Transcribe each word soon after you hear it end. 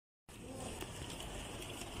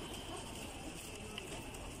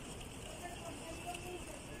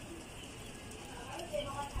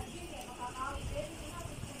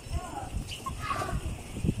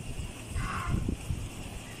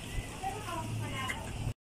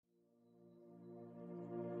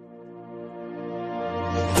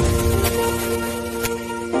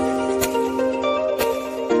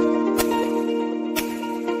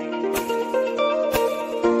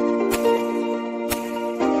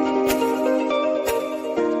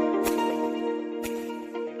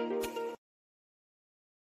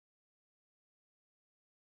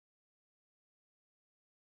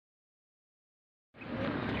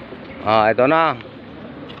Ito na.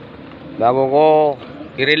 Bago ko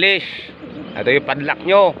i-release. Ito yung padlock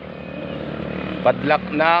nyo. Padlock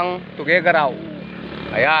ng tugegaraw.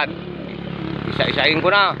 Ayan. Isa-isain ko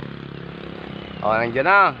na. Nandiyan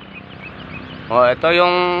na. Ito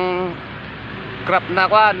yung crop na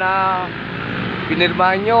kwa na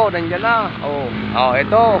pinirmahan nyo. Nandiyan na.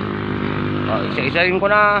 Ito. Isa-isain ko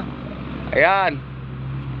na. Ayan.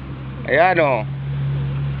 Ayan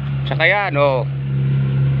Saka yan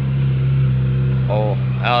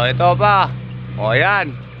ito pa.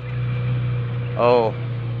 Ayan.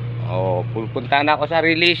 Pupunta na ako sa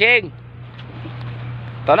releasing.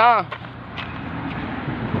 Ito na.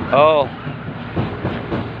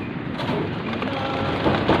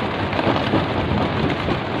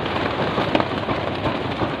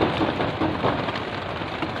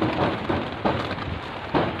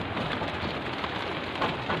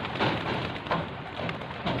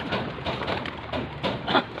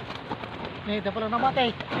 Ito pala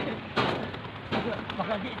namatay.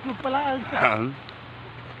 Baka di-itlog pala.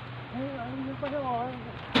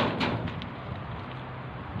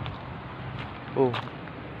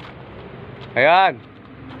 Ayan.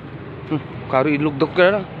 Karo ilugdog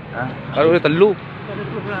ka na. Karo ulit talo.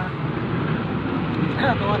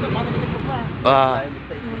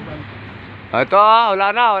 Ito wala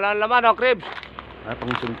na laman cribs.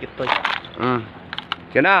 Pang sungkit to.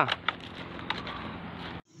 Yan na.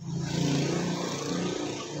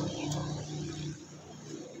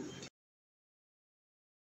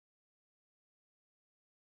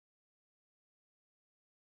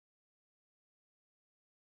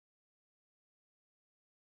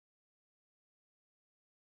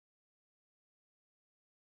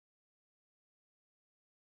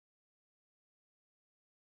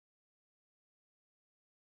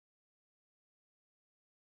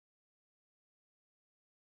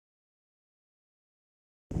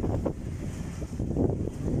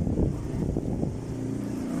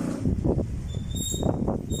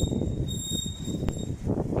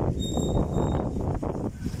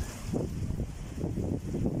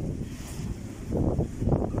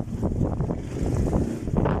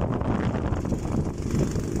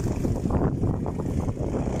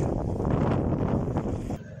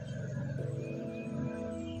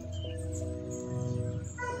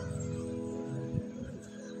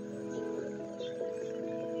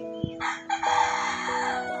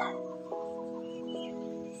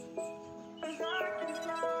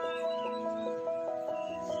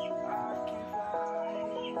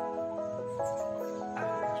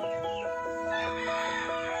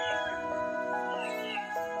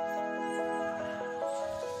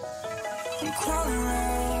 I'm crawling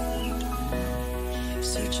around,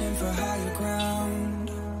 searching for higher ground.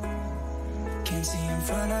 Can't see in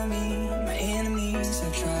front of me, my enemies.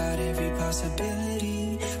 I've tried every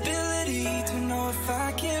possibility, ability to know if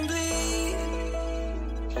I can bleed.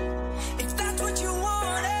 If that's what you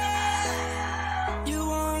wanted, you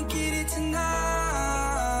won't get it tonight.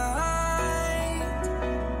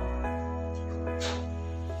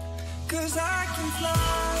 'Cause I can fly.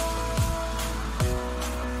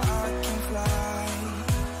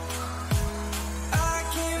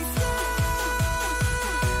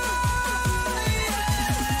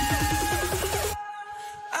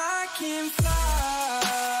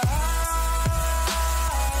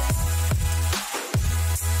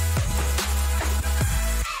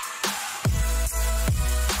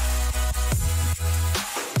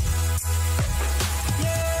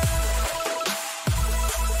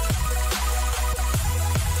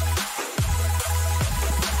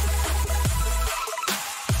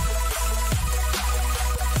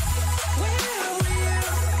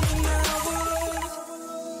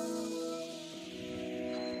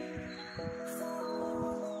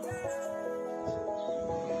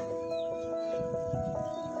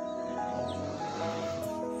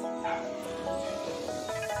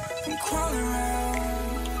 I'm crawling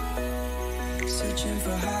around, searching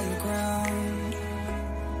for higher ground.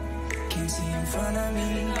 Can't see in front of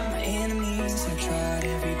me, my enemies. I've tried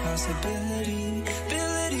every possibility,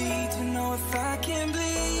 ability to know if I can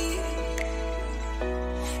bleed.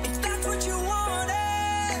 If that's what you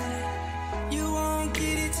wanted, you won't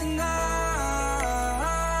get it tonight.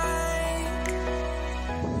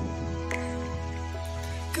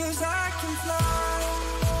 'Cause I can fly.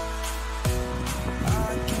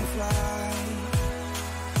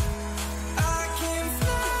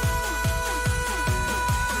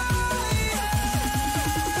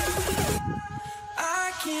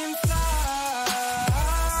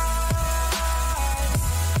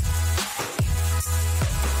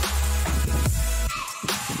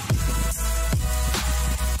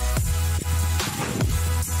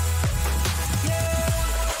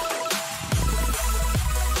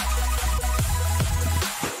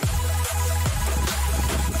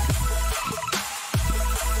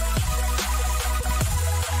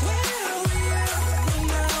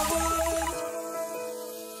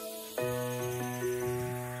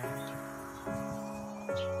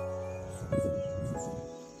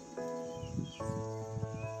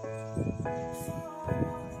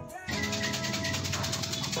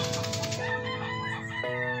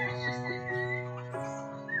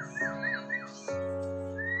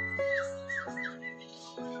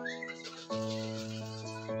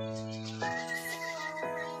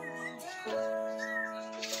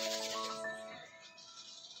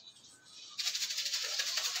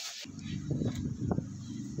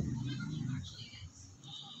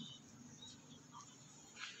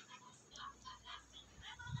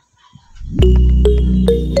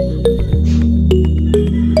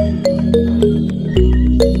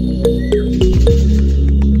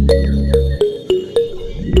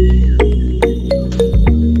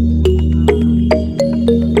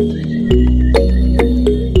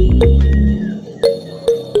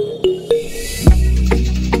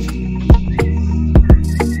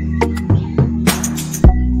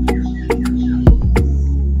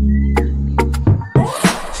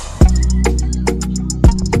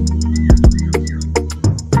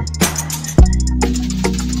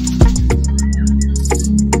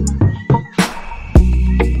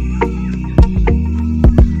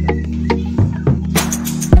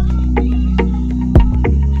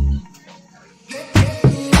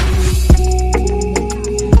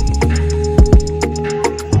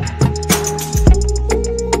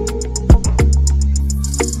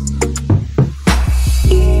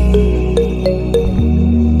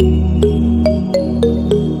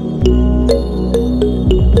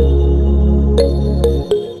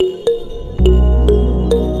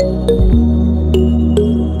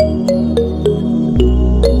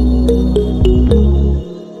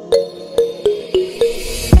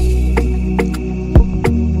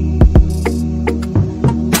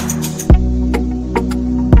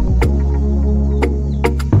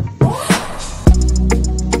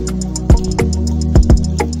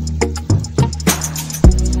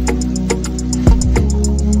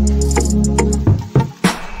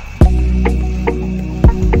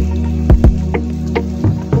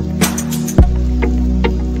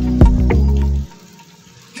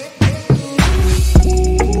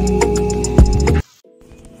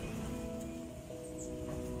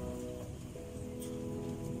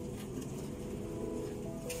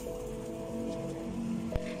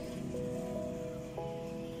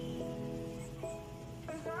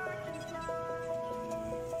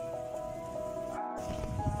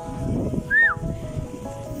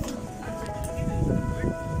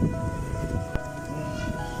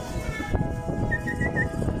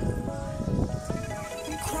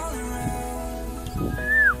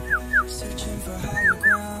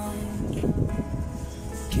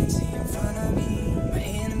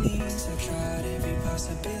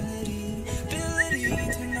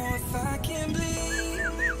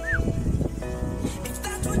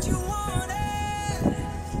 what you wanted,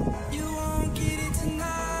 you won't get it tonight.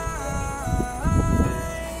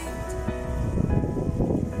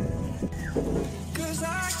 'Cause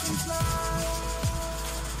I can fly,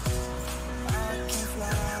 I can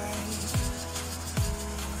fly,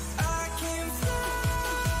 I can fly,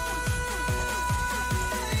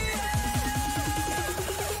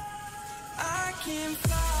 I can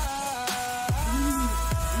fly.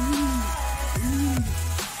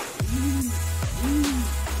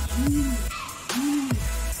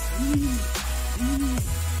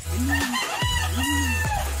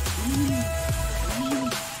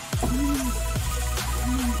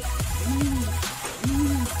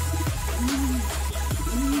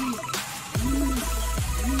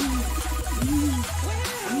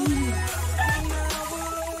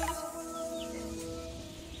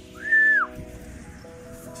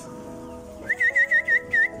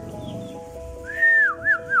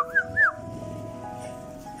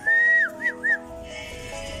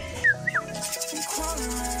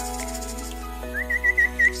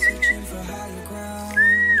 Searching for higher ground,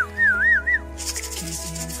 can't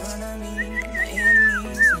see in front of me. My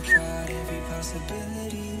enemies have tried every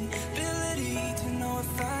possibility, ability to know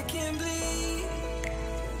if I can bleed.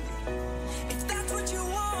 If that's what you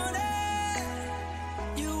wanted,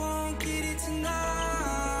 you won't get it tonight.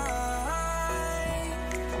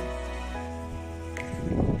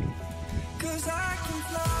 'Cause I can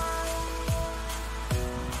fly.